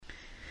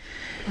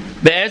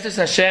Be'ezus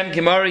Hashem,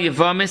 Gemara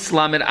Yevamos,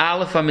 Lamed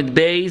Aleph Amid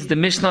Beis, the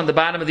Mishnah on the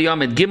bottom of the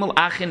Yomid, Gimel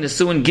Achin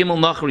Nesuin Gimel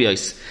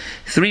Nachriyos.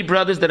 3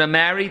 brothers that are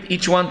married,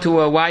 each one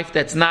to a wife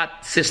that's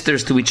not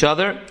sisters to each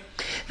other.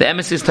 The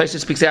emissus Taisha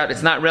speaks out,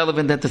 it's not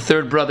relevant that the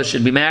third brother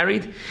should be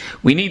married.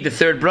 We need the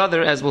third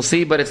brother, as we'll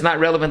see, but it's not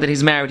relevant that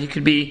he's married. He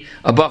could be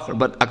a bachur.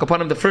 But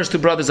akaponim, the first 2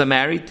 brothers are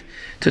married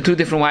to 2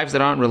 different wives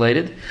that aren't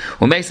related.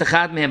 Umeis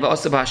achad mehem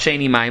v'osav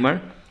hasheni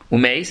maimer.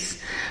 Umeis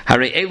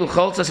harei elu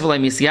choltzas v'lei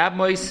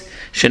misyabmois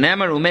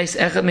shenemar umeis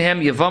echad mehem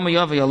Yevamo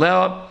yav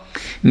yaleh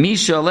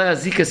misha aleh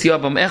zikas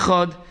yavam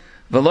echad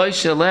v'loi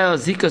shaleh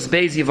zikas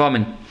beis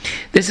Yevamin.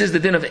 This is the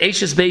din of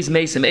Eishes Beis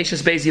Mesim,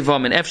 Eishes Beis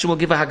Yevamin. Efsheh will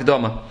give a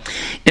hakdama.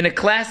 In a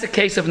classic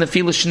case of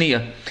Nefila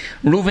Shniya,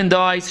 Reuven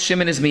dies,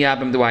 Shimon is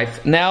miyabim the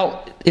wife.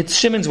 Now it's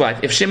Shimon's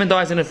wife. If Shimon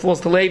dies and it falls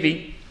to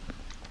Levi,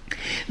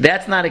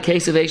 that's not a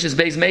case of Eishes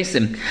Beis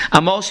Mesim.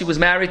 Amol, she was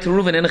married to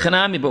Reuven in a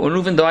Chanami, but when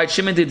Reuven died,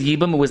 Shimon did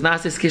Yibam, it was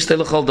Nasis Kishtei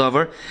L'chol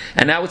Dover,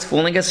 and now it's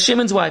falling as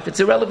Shimon's wife. It's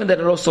irrelevant that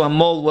it also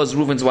Amol was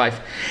Reuven's wife.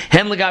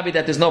 Hen Lagabi,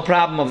 that there's no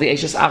problem of the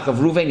Eishes Ach of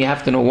Reuven, you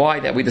have to know why,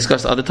 that we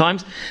discussed other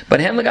times. But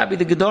Hen Lagabi,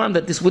 the Gedorim,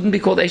 that this wouldn't be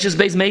called Eishes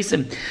Beis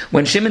Mesim.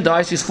 When Shimon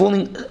dies, she's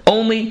falling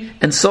only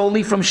and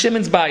solely from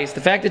Shimon's bias.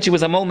 The fact that she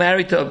was Amol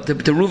married to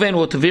Reuven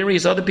or to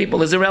various other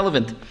people is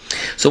irrelevant.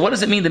 So what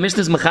does it mean? The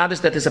Mishnah is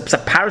Machadish that there's a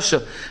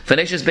parsha for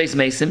Eishes Beis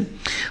Mesim.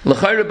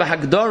 L'chayre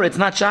b'hagdor, it's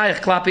not shaykh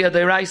klapi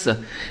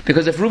adayraisa,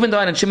 because if Reuven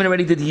died and Shimon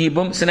already did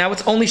yibum, so now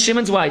it's only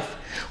Shimon's wife.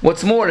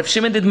 What's more, if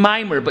Shimon did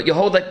maimer, but you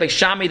hold like by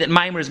Shami that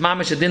maimer is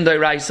mamash adin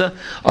dayraisa,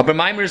 or by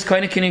maimer is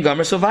koine kinin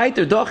gomer, so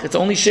weiter doch, it's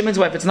only Shimon's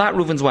wife, it's not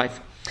Reuven's wife.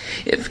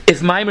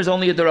 If maimer is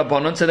only a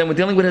derabanan, so then we're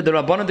dealing with a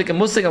derabanan the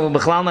kemusig, and we're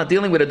b'chlal not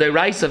dealing with a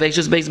dayraisa of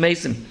Eishes Beis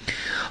Mesim.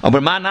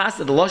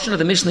 But the lotion of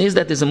the Mishnah is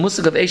that there's a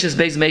musig of Eishes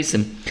Beis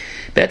Mesim.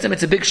 That's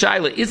it's a big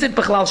shaila. Is it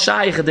b'chlal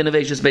shaykh adin of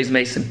Eishes Beis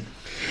Mesim?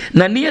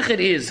 Naniach it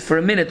is, for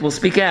a minute we'll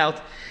speak out,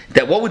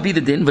 that what would be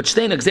the din?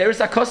 V'shtein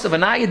xeris hakosav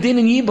anaya din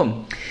in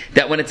yibum.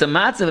 That when it's a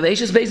matzah of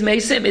Eishes Beis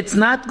Mesim, it's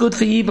not good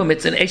for yibum.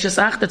 It's an Eishes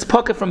Ach that's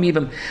pocket from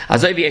yibum.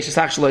 Azoi v'Eishes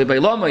Ach shaloi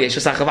b'iloma,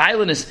 Eishes Ach of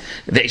islandness,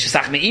 v'Eishes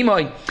Ach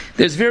me'imoy.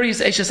 There's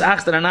various Eishes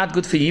Achs that are not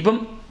good for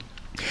yibum.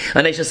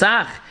 An Eishes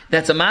Ach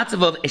that's a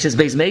matzah of Eishes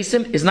Beis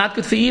Mesim is not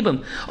good for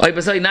yibum.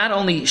 Not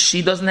only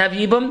she doesn't have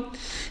yibum,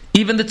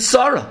 even the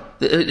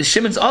tzara,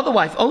 Shimon's other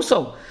wife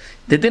also.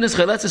 The din is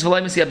chayletzes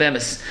v'leimus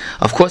yabemis.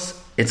 Of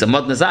course, it's a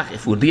mod nazach.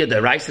 If it would be a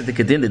deraisa the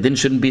din, the din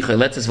shouldn't be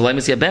chayletzes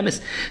v'leimus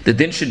yabemis. The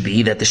din should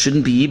be that there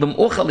shouldn't be yibam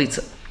or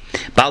chalitza.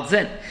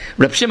 Balzen.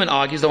 Reb Shimon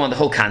argues though on the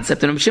whole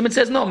concept, and Reb Shimon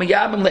says no,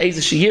 miyabam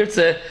le'ezeh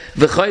shiyirtze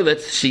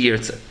v'chayletz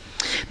shiyirtze.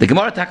 The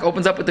Gemara Tak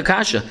opens up with the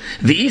kasha.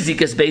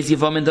 V'izikas beis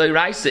Yevamin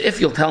doiraisa.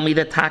 If you'll tell me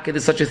that Taka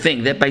is such a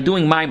thing, that by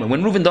doing Maimer,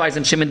 when Reuven dies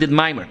and Shimon did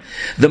Maimer,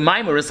 the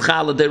Maimer is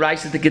Chala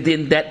doiraisa to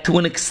Gedin, that to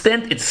an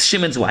extent it's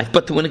Shimon's wife,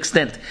 but to an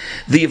extent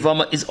the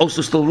Yevama is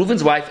also still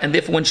Reuven's wife, and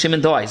therefore when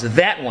Shimon dies,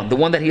 that one, the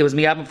one that he was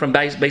miyabim from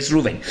Beis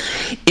Reuven,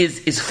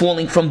 is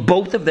falling from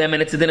both of them,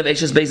 and it's a din of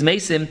Eishes Beis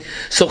Mesim.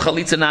 So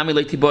Chalitza Nami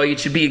Leitiboy,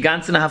 it should be a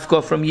ganzen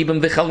hafka from Yibam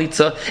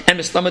v'Chalitza, and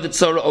Mistama the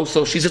Tzara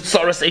also. She's a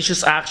Tzaras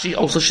Eishes Ach. She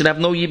also should have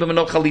no Yibam and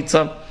no Chalitza.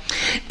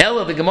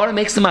 Ella, the Gemara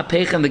makes them a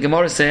pech, and the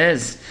Gemara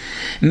says,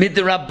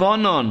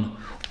 Midrabanon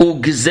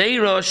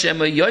ugzeira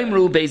shema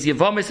yoimru beis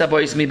Yevamis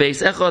abois mi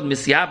beis echad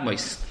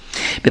misyabmois.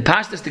 The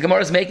pastors, the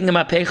Gemara is making them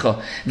a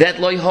pecha that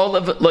loy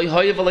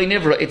hoyev loy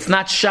nivra. It's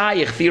not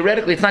shaykh.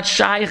 Theoretically, it's not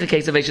shaykh a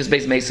case of Eishes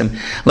Beis Mesim.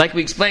 Like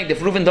we explained,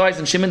 if Reuven dies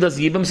and Shimon does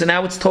yibum, so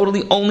now it's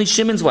totally only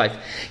Shimon's wife.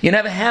 You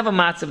never have a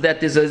matzav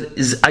that there's a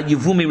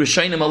yivumi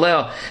rishonim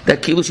aleh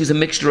that kilush is a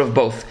mixture of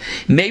both.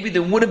 Maybe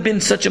there would have been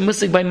such a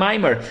musik by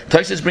Maimer.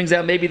 Toshis brings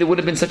out maybe there would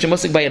have been such a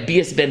musik by a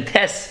bias ben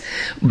tes.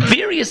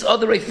 Various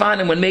other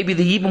refanim when maybe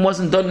the yibum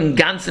wasn't done in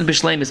gans and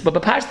bishlemis. But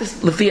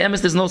pastors lefi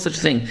emes, there's no such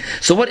thing.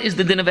 So what is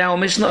the din of our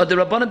Mishnah? The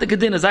Rabbanan the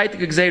Gedin is Aitik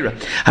Gzeira.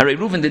 Hare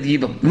Reuven did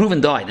Yibam.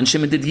 Reuven died, and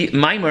Shimon did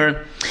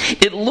Maimer.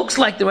 It looks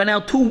like there are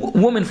now 2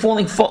 women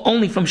falling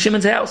only from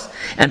Shimon's house,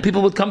 and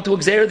people would come to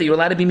Gzeira that you're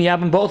allowed to be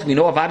miyabim both. We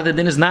know Avada the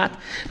din is not.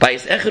 By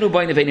his Echeru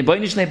by Neveni by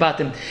Nishnei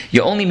Batim,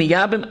 you're only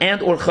miyabim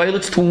and or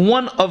chaylitz to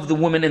one of the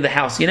women in the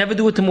house. You never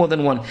do it to more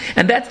than one,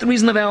 and that's the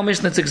reason of our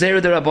Mishnah. It's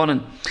Gzeira the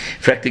Rabbanan.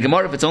 Frak the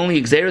Gemara, if it's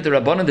only Gzeira the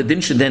Rabbanan, the din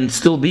should then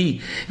still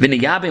be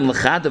v'niyabim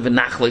lechada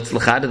v'nachleitz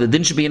lechada. The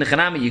din should be in a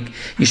chanami.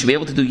 You should be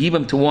able to do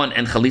yibam to one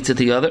and chalitza to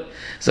the other.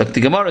 So the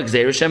Gemara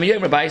Gzeira Shem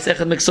Yomer Bayis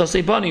Echad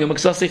Miksosei Bani or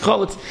Miksosei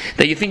Cholitz,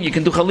 that you think you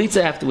can do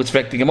chalitza afterwards.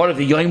 The Gemara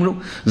the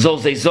Yoimru Zol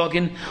Zei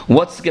Zogin.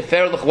 What's the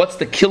geferlich? What's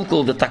the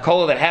kilkel, the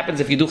takola that happens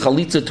if you do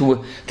chalitza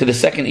to the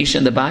second isha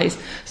in the bayis?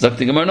 So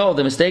the Gemara, no,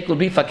 the mistake would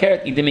be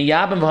fakert.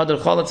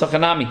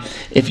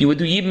 If you would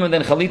do yibam and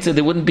then chalitza,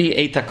 there wouldn't be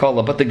a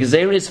takola. But the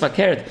Gzeira is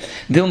fakert.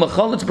 Dilma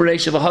Cholitz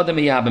Bereisha v'Hadam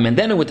miyabim, and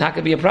then it would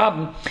be a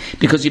problem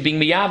because you're being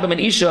miyabim and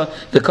isha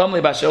the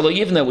kamli b'asher lo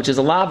yivna, which is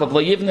a lav of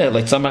lo yivna.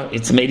 Like some,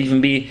 it's made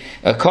even be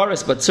a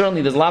chorus, but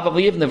certainly there's lav of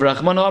lo yivna.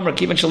 V'rachman Omer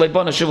kivan shalei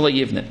bana shiv lo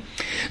yivna.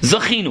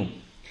 Zachinu.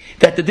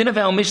 that the din of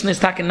our Mishnah is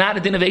talking not a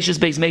din of Eishes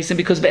Beis Mason,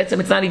 because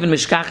it's not even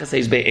Mishkachas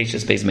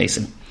Eishes Beis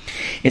Mason.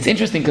 It's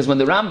interesting because when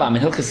the Rambam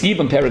in Hilchas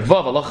Yibam Perek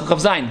Vav Halacha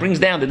Chav Zayin brings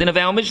down the din of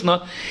our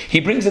Mishnah, he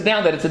brings it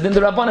down that it's a din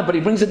d'Rabbanan, but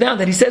he brings it down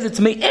that he says it's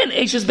Me'en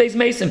Eishes Beis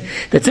Mason,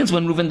 that since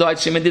when Reuven died,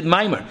 Shimon did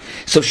Maimer.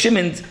 So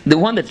Shimon, the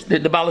one that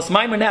the Balas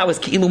Maimer now is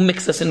Ki'ilu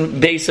mixes in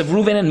base of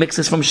Reuven and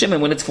mixes from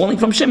Shimon. When it's falling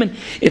from Shimon,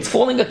 it's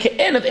falling a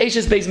Ke'en of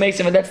Eishes Beis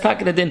Mason, and that's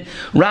talking the din.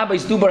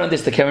 Rabbis dubar on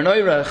this, the Keren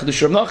Oira,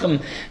 Chedush Rav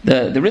Nachum,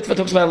 the Ritva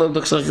talks about.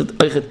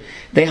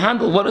 They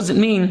handle what does it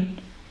mean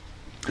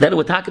that it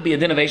would talk be a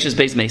din of Eishes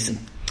Beis Mason.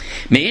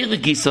 Me'ir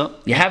Gisa,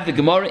 you have the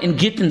Gemara in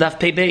Gittin Daf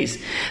Pei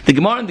Beis. The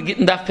Gemara in the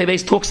Gittin Daf Pei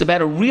Beis talks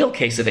about a real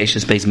case of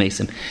Eishes Beis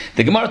Mason.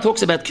 The Gemara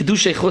talks about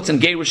Kedushei Chutz and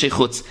Gerushei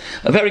Chutz.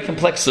 A very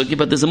complex sugya,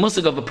 but there's a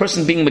musig of a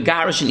person being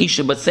Megarish and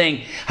Isha, but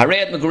saying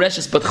Harayat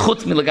Megureshes, but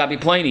Chutz mi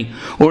Lagabi Pliny,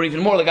 or even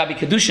more Lagabi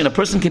Kedushin. A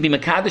person can be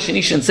Mekadesh and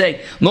Isha and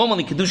say,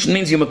 normally Kedushin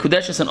means you're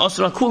Mekudeshes and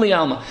Osra Kuli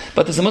Alma,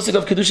 but there's a musig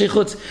of Kedushei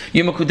Chutz.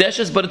 You're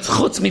Mekudeshes, but it's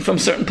Chutz mi from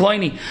certain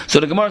Pliny. So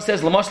the Gemara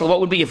says, Lamashal, what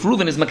would be if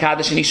Reuven is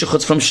Mekadesh and Isha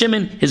Chutz from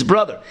Shimon, his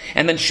brother,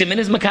 and then Shimon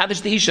is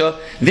Mekadesh the Isha,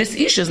 this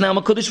Isha is now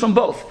Mekadesh from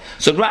both.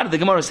 So rather the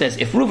Gemara says,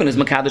 if Reuven is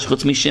Mekadesh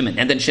Chutz mi Shimon,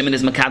 and then Shimon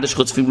is Mekadesh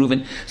Chutz mi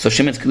Reuven, so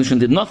Shimon's Kedushin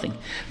did nothing.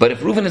 But if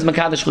Reuven is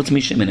Mekadesh Chutz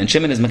mi Shimon, and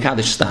Shimon is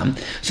Mekadesh Stam,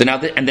 so now,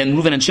 and then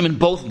Reuven and Shimon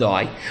both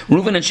die,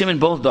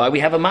 we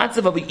have a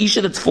matzav of a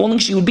Isha that's falling,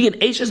 she would be an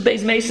Eishes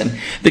Beis Mason.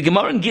 The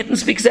Gemara in Gittin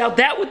speaks out,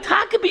 that would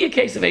taka be a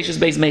case of Eishes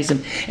Beis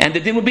Mason. And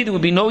the din would be, there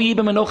would be no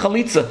Yibam and no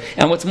Chalitza.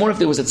 And what's more, if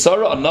there was a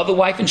Tzara, another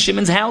wife in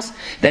Shimon's house,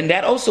 then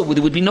that also,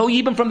 there would be no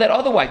Yibam from that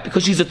other wife,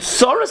 because she's a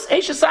Tzoras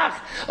Eishesach,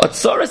 a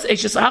Tzoras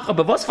Eishesach,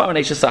 but what's for an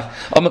Eishesach?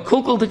 A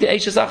Mekulkul to the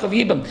Eishesach of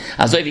Yibam.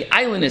 Azoivi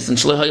Eilenis, and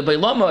Shlehoy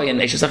Beilamoy, and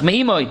Eishesach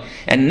Meimoy,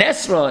 and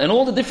Nesra, and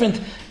all the different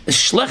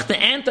Schlechte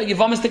Anta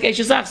Yevamos to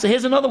Eishesach. So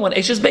here's another one,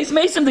 Eishes Beis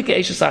Mason to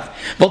Eishesach.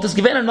 But it's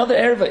given another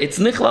erva. It's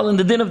Nichlal in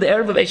the din of the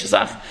erva of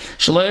Eishesach.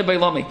 Shlehoy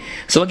Beilamoy.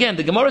 So again,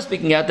 the Gemara is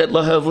speaking out that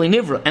Lahavli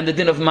Nivra, and the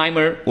din of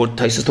Maimer, or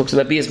Taisus talks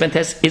about Bias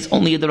Bentes, is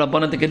only the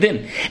Rabbanan the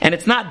din. And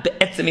it's not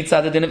Be'etzem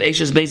mitzad the din of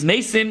Eishes Beis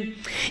Mason,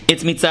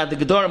 it's mitzad the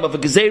Gedorim of a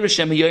Gezeira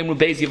Shem Yoimru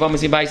Beis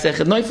Yevamos Yibai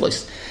Sechet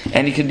Neuflis.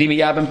 And he can be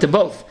miyabim to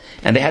both.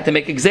 And they had to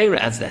make a Gezeira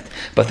as that.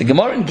 But the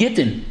Gemara in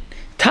Gittin,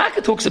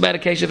 Taka talks about a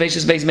case of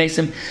Eishes Beis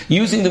Mason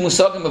using the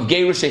musagim of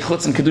Gerushei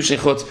Chutz and Kedushei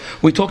Chutz.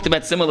 We talked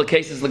about similar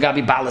cases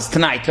Lagabi Balas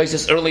tonight.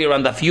 Tosis earlier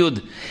on Daf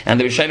Yud and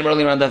the Rishonim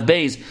earlier on Daf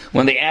Beis,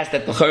 when they asked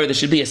that there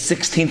should be a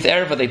 16th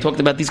erva. They talked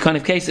about these kind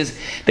of cases.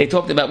 They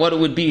talked about what it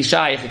would be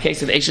Shaykh, a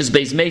case of Eishes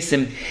Beis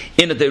Mason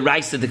in a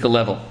deraisidical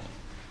level.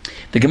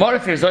 The Gemara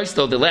fears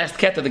though the last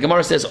keta. The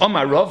Gemara says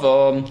Omar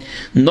Rava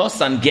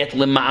Nosan get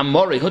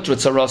lema'amori hutrat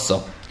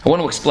saroso. I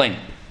want to explain.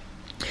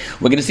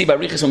 We're going to see by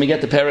Riches when we get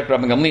to Perek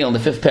Rabban Gamliel on the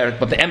 5th Perek,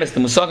 but the emes, the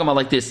musagam are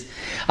like this.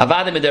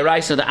 Avadim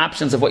midiraisa, the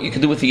options of what you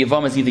can do with the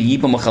Yevamos, either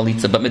Yibam or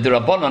Chalitza. But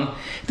midirabanan,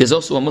 there's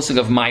also a musag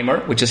of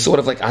Maimer, which is sort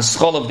of like a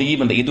schol of the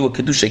Yibam that you do a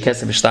Kedusha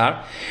Kesef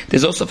Shtar.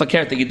 There's also a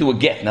fakert that you do a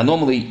get. Now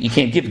normally you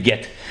can't give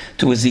get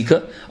to a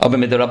Zika, but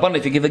midirabanan,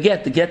 if you give a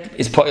get, the get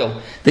is poil.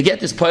 The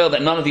get is poil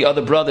that none of the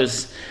other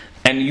brothers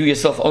and you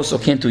yourself also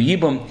can't do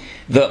Yibam.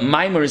 The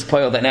Maimer is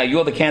poil that now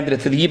you're the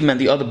candidate for the Yibam and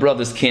the other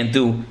brothers can't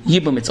do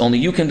Yibam. It's only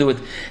you can do it.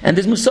 And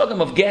there's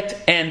musagam of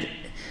get and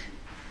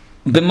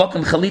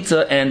b'makam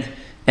chalitza and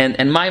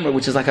Maimer,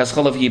 which is like a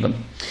schol of Yibam.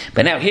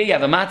 But now here you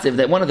have a matziv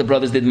that one of the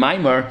brothers did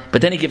Maimer,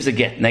 but then he gives a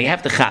get. Now you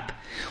have to chap.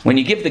 When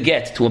you give the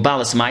get to a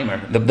balas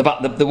Maimer,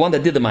 the one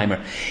that did the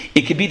Maimer,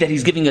 it could be that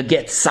he's giving a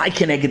get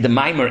Saikeneged the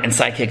Maimer and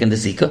Saikeg and the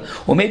Zika,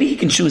 or maybe he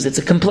can choose, it's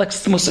a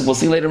complex musik, we'll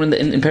see later in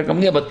Perek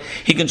Gamliel, but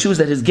he can choose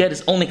that his get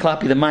is only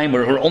klapi the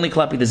Maimer, or only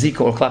klapi the Zika,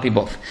 or klapi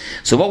both.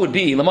 So what would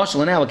be,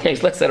 Lamashal in our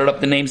case, let's set it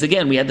up the names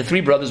again. We had the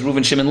three brothers,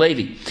 Reuven, Shimon,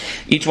 Levi.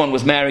 Each one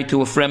was married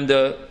to a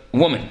fremda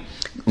woman.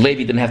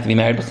 Levi didn't have to be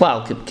married, but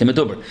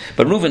Kimeduber.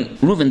 But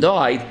Reuven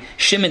died.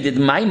 Shimon did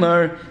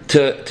Maimer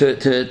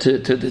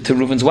to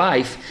Reuven's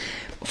wife.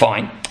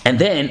 Fine. And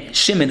then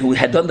Shimon, who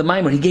had done the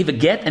Maimer, he gave a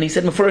get, and he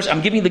said, first,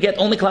 I'm giving the get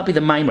only klapi the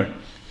Maimer.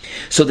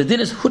 So the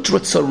din is Hutra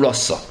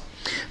Tzarasa.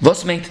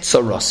 Vos meint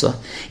Tzarasa?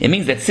 It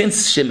means that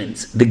since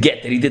Shimon's, the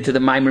get that he did to the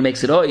Maimer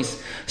makes it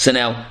ois, so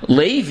now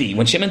Levi,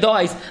 when Shimon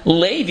dies,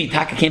 Levi,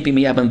 Taka can't be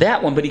miyabam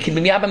that one, but he can be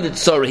miyabam the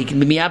Tzara, he can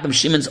be miyabam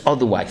Shimon's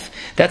other wife.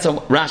 That's how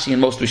Rashi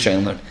and most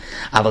Rishonim learn.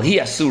 Aval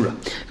hi asura,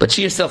 but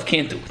she herself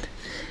can't do it.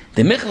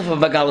 The michlef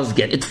of a bagalas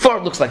get, it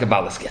far looks like a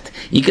balas get.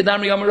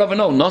 Yikadam Riyam Rav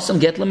no, nosam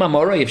get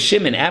lemamora. If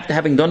Shimon, after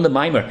having done the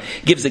Maimer,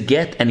 gives a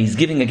get, and he's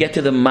giving a get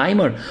to the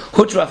Maimer,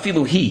 hutra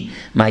afilu he,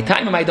 my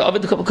time, my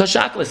da'avid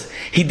kashaklis.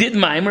 He did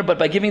Maimer, but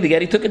by giving the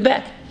get, he took it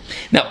back.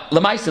 Now,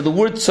 Lamaisa, the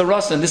word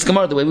Sarasa in this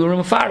Gemara, the way we were in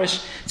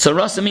Mefarish,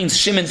 Sarasa means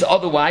Shimon's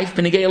other wife,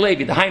 Benegei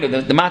Levi.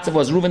 The matzav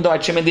was Reuven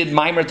died, Shimon did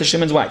Maimer to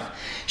Shimon's wife.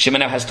 Shimon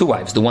now has two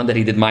wives, the one that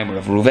he did Maimer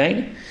of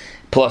Reuven,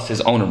 plus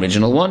his own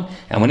original one.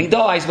 And when he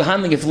dies, we're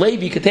handling if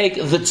Levi could take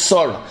the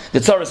tzara. The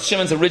tzara is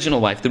Shimon's original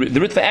wife. The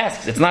Ritva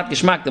asks, it's not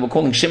Geshmak that we're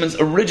calling Shimon's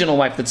original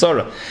wife the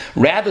tzara.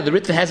 Rather, the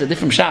Ritva has a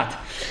different shot.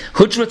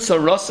 Hutra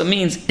tzarasa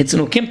means it's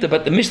an ukimta,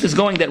 but the Mishnah is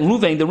going that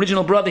Reuven, the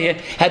original brother here,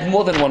 had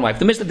more than one wife.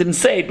 The Mishnah didn't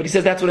say it, but he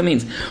says that's what it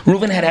means.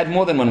 Reuven had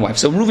more than one wife.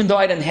 So Reuven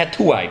died and had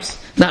two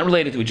wives, not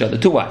related to each other,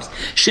 two wives.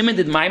 Shimon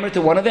did Maimer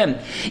to one of them.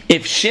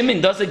 If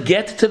Shimon doesn't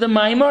get to the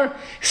Maimer,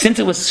 since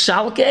it was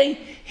Shalke,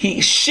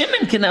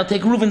 Shimon can now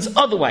take Reuven's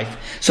other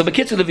wife. So the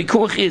kitzur, the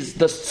vikuach is,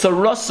 does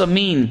Tzarasa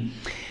mean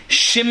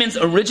Shimon's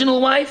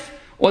original wife,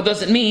 or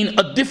does it mean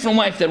a different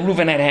wife that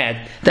Reuven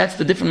had? That's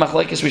the different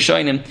machlekes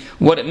Rishonim,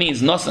 what it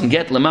means. Nosan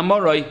get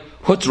lemamoroi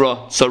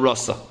hutra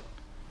Tzarasa.